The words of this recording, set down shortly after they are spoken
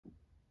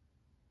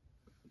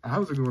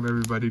How's it going,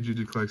 everybody?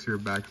 GG Collects here,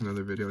 back with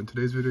another video. In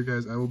today's video,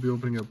 guys, I will be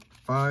opening up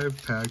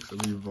 5 packs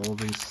of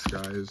Evolving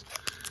Skies.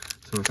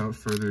 So without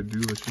further ado,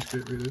 let's just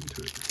get right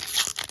into it.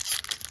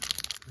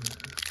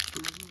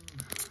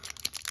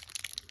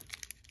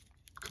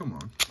 Come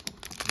on.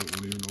 I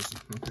won't even open.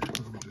 Okay,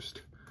 let me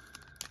just...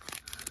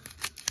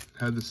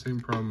 Had the same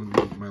problem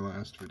with my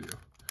last video.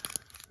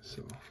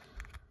 So...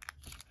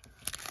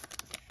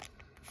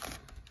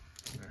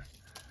 There.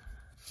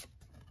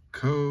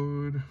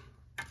 Code...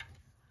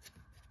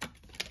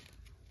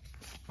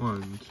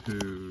 1,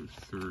 2,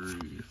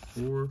 3,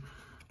 4.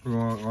 We're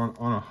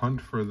on a hunt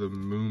for the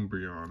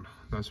Moonbreon.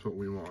 That's what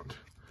we want.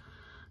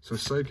 So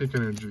Psychic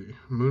Energy,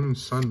 Moon and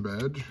Sun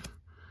Badge,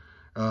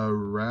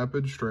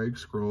 Rapid Strike,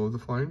 Scroll of the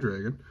Flying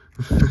Dragon,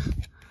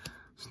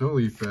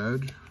 Snowleaf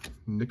Badge,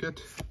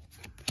 Nickit,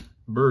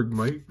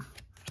 Bergmite,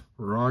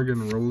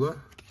 Roggenrola.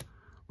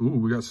 Ooh,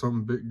 we got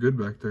something big good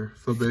back there.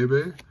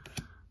 Flabebe,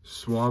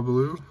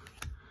 Swablu,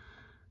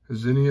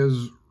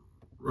 Zinnia's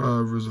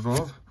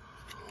Resolve.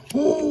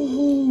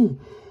 Oh,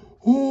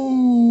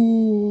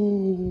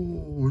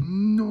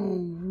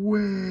 no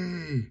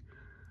way.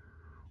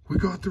 We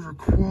got the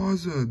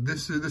Rayquaza.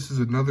 This is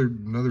another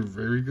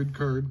very good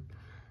card.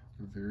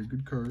 A very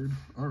good card.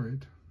 All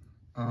right.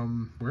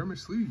 Where are my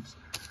sleeves?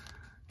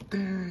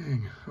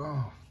 Dang.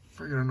 Oh,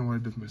 frig, I don't know what I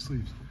did with my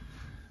sleeves.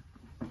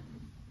 Come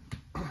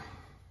on,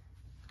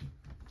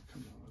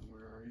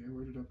 where are you?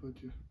 Where did I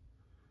put you?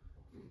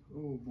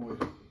 Oh boy.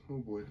 Oh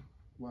boy.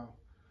 Wow.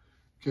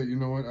 Okay, you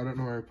know what? I don't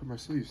know where I put my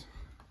sleeves.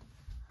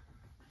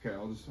 Okay,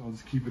 I'll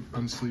just keep it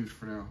unsleeved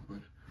for now, but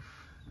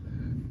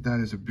that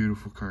is a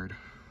beautiful card.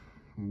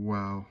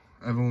 Wow.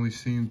 I've only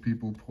seen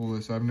people pull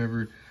this. I've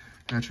never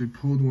actually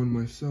pulled one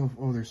myself.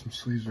 Oh, there's some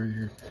sleeves right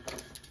here.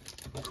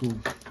 Cool.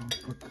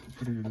 I'll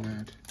put it in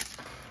that.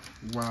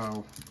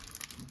 Wow.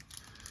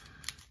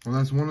 Well,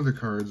 that's one of the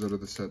cards out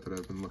of the set that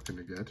I've been looking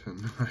to get,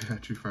 and I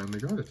actually finally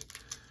got it.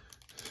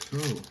 So,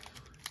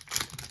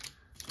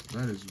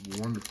 that is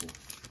wonderful.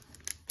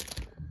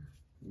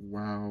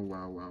 Wow,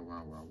 wow, wow,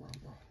 wow, wow, wow,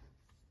 wow.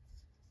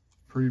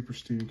 Pretty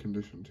pristine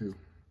condition, too.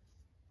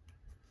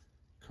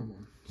 Come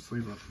on,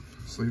 sleeve up,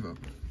 sleeve up.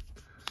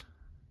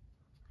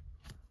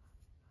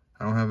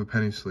 I don't have a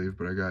penny sleeve,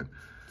 but I got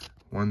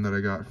one that I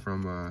got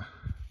from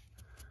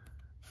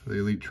the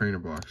Elite Trainer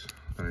box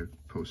that I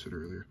posted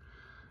earlier.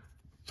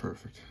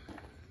 Perfect.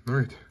 All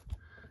right.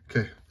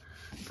 Okay,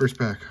 first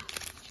pack.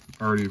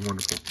 Already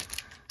wonderful.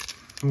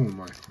 Oh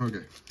my,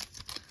 okay.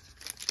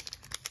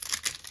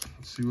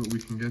 See what we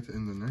can get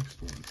in the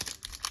next one.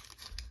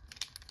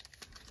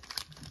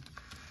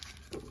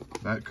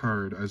 That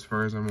card, as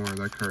far as I'm aware,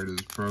 that card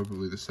is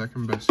probably the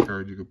second best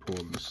card you could pull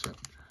in this set,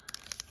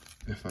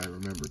 if I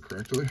remember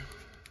correctly.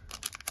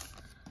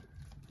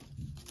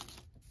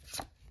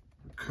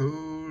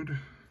 Code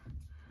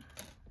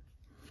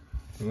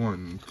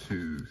 1,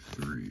 2,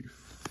 3,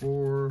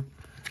 4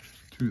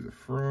 to the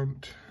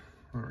front.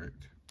 All right.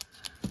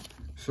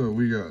 So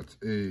we got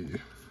a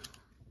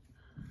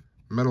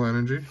Metal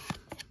Energy,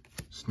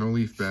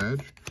 Snowleaf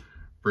Badge,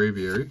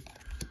 Braviary,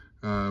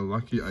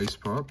 Lucky Ice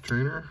Pop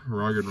Trainer,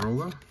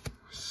 Roggenrola,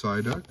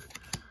 Psyduck,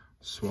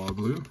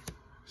 Swablu,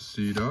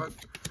 Seedot,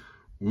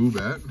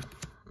 Woobat,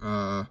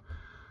 how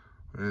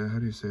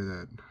do you say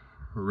that?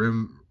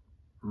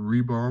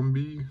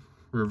 Rebombi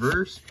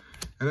Reverse,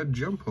 and a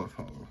Jumpluff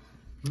Hollow.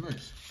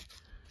 Nice.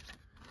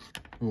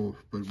 Oh,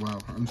 but wow,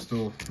 I'm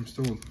still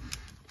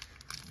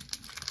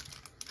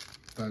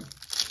that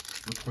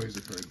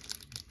Rayquaza card.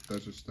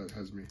 That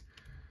has me.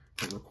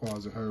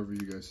 Rayquaza, however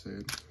you guys say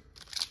it.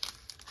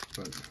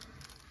 But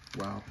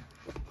wow,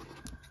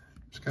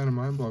 it's kind of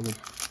mind-boggling.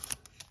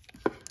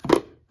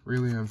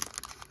 Really am.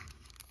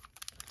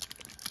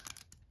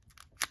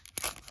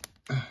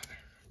 There.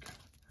 Okay.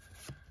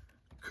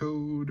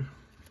 Code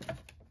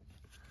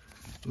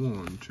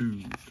 1,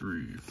 2,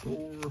 3,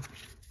 4.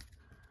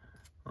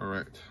 All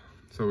right,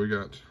 so we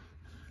got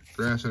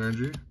Grass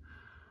Energy,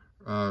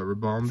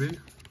 Ribombi,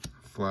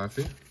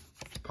 Flaffy,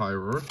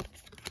 Pyroar,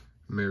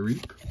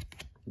 Mareep,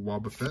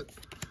 Wobbuffet,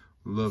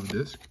 Love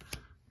Disc,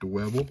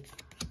 Dwebble,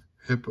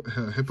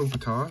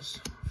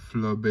 Hippopotas,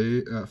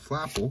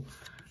 Flapple,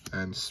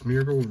 and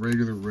Smeargle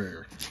Regular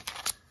Rare.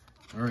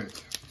 All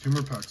right, 2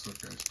 more packs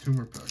left, guys. 2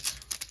 more packs.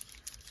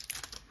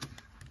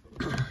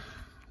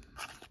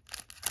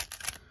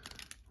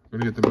 We're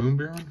gonna get the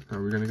Moonbreon.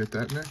 Are we gonna get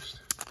that next?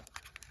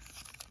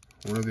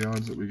 What are the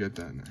odds that we get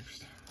that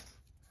next?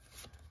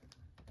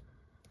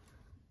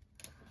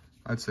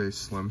 I'd say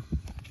slim,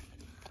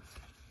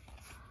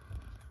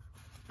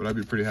 but I'd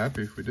be pretty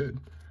happy if we did.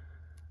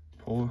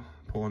 Pull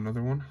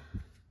another one.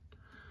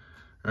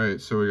 All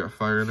right, so we got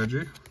Fire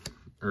Energy,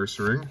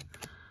 Ursaring,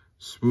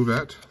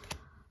 Swoobat,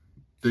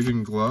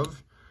 Digging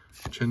Glove,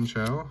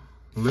 Chinchou,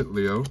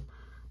 Litleo,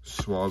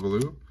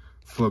 Swablu,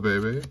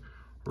 Flabebe,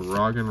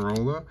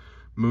 Roggenrola,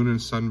 Moon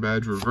and Sun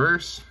Badge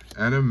Reverse,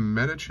 and a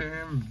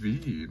Medicham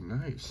V.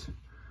 Nice.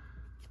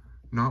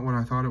 Not what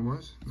I thought it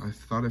was. I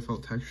thought I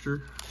felt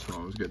texture, so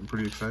I was getting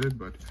pretty excited,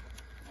 but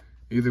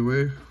either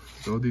way,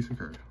 still a decent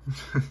card.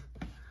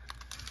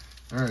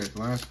 Alright,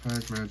 last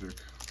pack magic.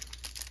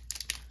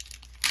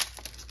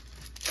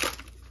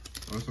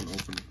 Oh, this one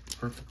opened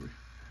perfectly.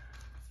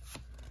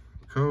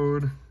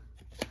 Code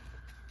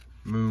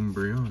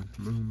Moonbreon.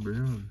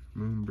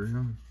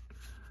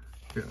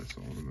 Yeah, that's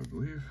all of them, I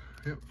believe.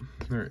 Yep.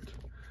 Alright.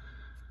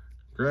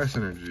 Grass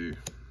Energy.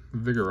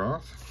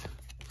 Vigoroth.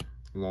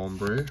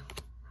 Lombre.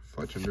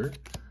 Fletchender.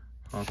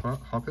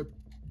 Hoppip.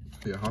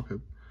 Yeah,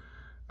 Hoppip.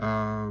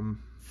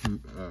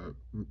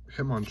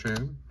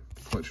 Hitmonchan.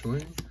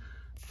 Fletchling.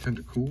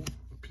 Tentacool.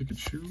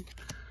 Pikachu.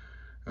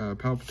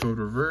 Palpitoad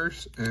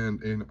Reverse.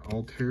 And an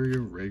Altaria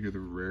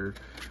regular rare.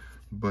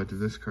 But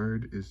this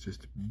card is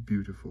just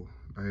beautiful.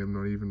 I am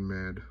not even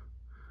mad.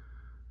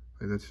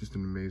 Like, that's just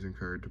an amazing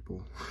card to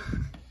pull.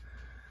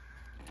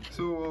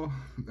 So,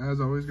 as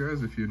always,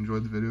 guys, if you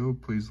enjoyed the video,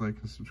 please like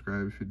and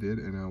subscribe if you did,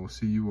 and I will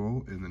see you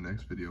all in the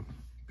next video.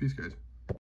 Peace, guys.